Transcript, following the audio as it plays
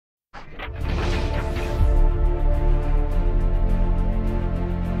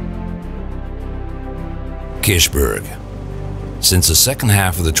Kirchberg. Since the second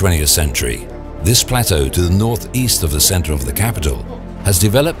half of the 20th century, this plateau to the northeast of the center of the capital has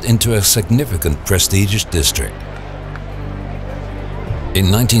developed into a significant prestigious district. In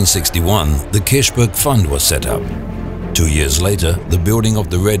 1961, the Kirchberg Fund was set up. 2 years later, the building of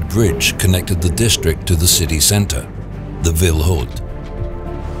the Red Bridge connected the district to the city center, the Ville.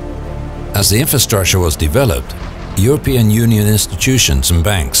 As the infrastructure was developed, European Union institutions and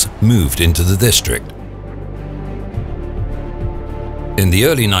banks moved into the district. In the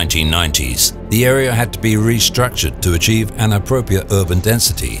early 1990s, the area had to be restructured to achieve an appropriate urban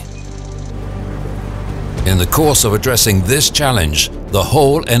density. In the course of addressing this challenge, the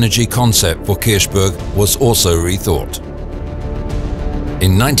whole energy concept for Kirchberg was also rethought.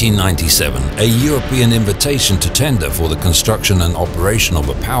 In 1997, a European invitation to tender for the construction and operation of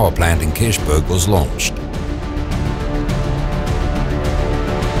a power plant in Kirchberg was launched.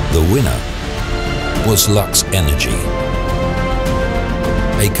 The winner was LuxEnergie,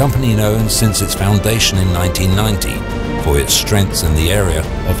 a company known since its foundation in 1990 for its strengths in the area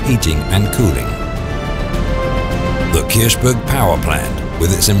of heating and cooling. The Kirchberg power plant,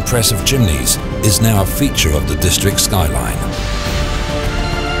 with its impressive chimneys, is now a feature of the district skyline.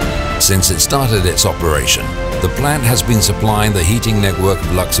 Since it started its operation, the plant has been supplying the heating network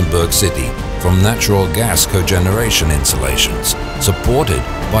of Luxembourg City from natural gas cogeneration installations, supported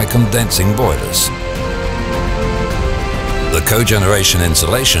by condensing boilers. The cogeneration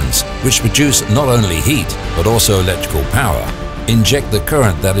installations, which produce not only heat but also electrical power, inject the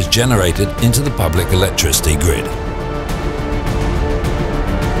current that is generated into the public electricity grid.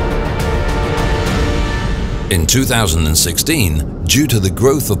 In 2016, due to the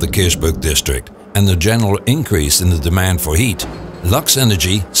growth of the Kirchberg district and the general increase in the demand for heat,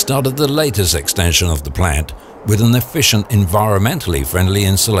 LuxEnergie started the latest extension of the plant with an efficient, environmentally friendly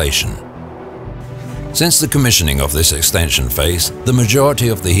installation. Since the commissioning of this extension phase, the majority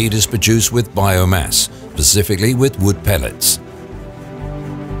of the heat is produced with biomass, specifically with wood pellets.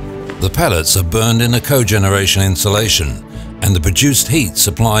 The pellets are burned in a cogeneration installation, and the produced heat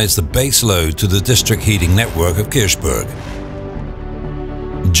supplies the base load to the district heating network of Kirchberg.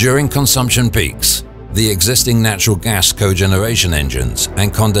 During consumption peaks, the existing natural gas cogeneration engines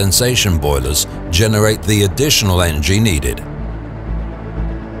and condensation boilers generate the additional energy needed.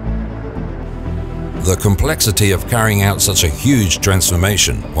 The complexity of carrying out such a huge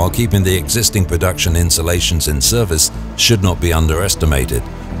transformation while keeping the existing production installations in service should not be underestimated.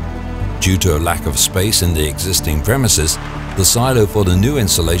 Due to a lack of space in the existing premises, the silo for the new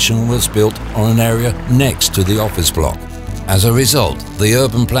installation was built on an area next to the office block. As a result, the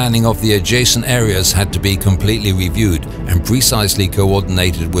urban planning of the adjacent areas had to be completely reviewed and precisely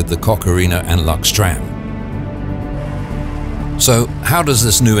coordinated with the Koch Arena and Lux Tram. So, how does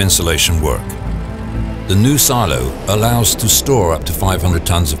this new installation work? The new silo allows to store up to 500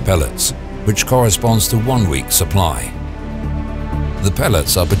 tons of pellets, which corresponds to 1 week's supply. The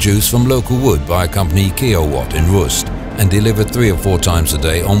pellets are produced from local wood by a company Kilowatt in Rust and delivered 3 or 4 times a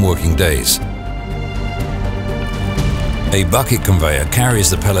day on working days. A bucket conveyor carries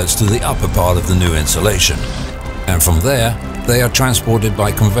the pellets to the upper part of the new installation, and from there they are transported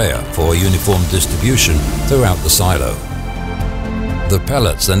by conveyor for uniform distribution throughout the silo. The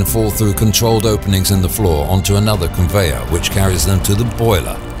pellets then fall through controlled openings in the floor onto another conveyor which carries them to the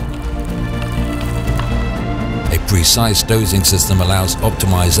boiler. A precise dosing system allows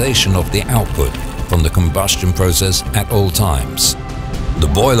optimization of the output from the combustion process at all times.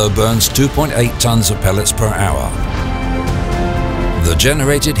 The boiler burns 2.8 tons of pellets per hour. The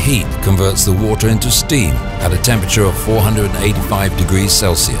generated heat converts the water into steam at a temperature of 485 degrees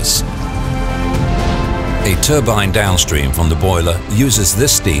Celsius. A turbine downstream from the boiler uses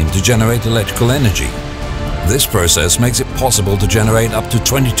this steam to generate electrical energy. This process makes it possible to generate up to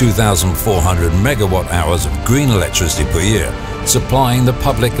 22,400 megawatt hours of green electricity per year, supplying the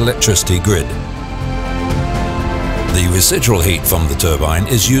public electricity grid. The residual heat from the turbine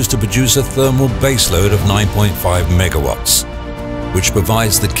is used to produce a thermal baseload of 9.5 megawatts, which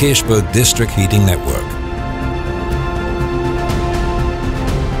provides the Kirchberg district heating network.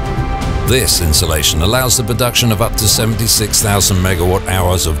 This installation allows the production of up to 76,000 megawatt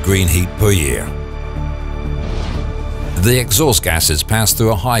hours of green heat per year. The exhaust gases pass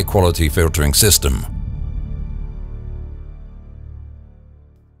through a high-quality filtering system.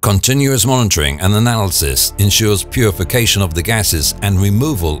 Continuous monitoring and analysis ensures purification of the gases and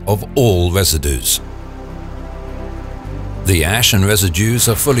removal of all residues. The ash and residues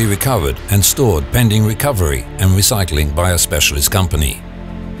are fully recovered and stored pending recovery and recycling by a specialist company.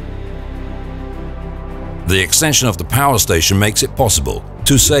 The extension of the power station makes it possible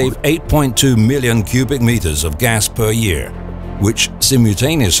to save 8.2 million cubic meters of gas per year, which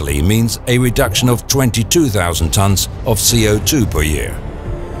simultaneously means a reduction of 22,000 tons of CO2 per year.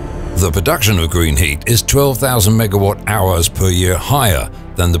 The production of green heat is 12,000 megawatt hours per year higher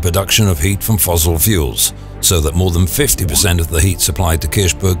than the production of heat from fossil fuels, so that more than 50% of the heat supplied to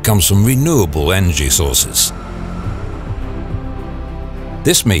Kirchberg comes from renewable energy sources.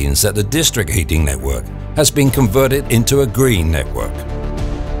 This means that the district heating network has been converted into a green network.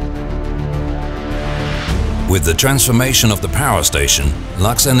 With the transformation of the power station,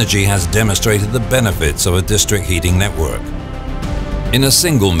 LuxEnergie has demonstrated the benefits of a district heating network. In a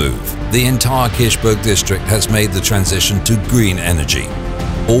single move, the entire Kirchberg district has made the transition to green energy.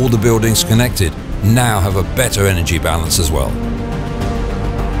 All the buildings connected now have a better energy balance as well.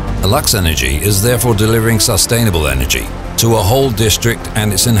 LuxEnergie is therefore delivering sustainable energy to a whole district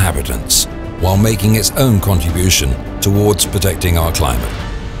and its inhabitants, while making its own contribution towards protecting our climate.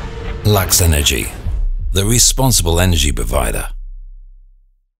 LuxEnergie, the responsible energy provider.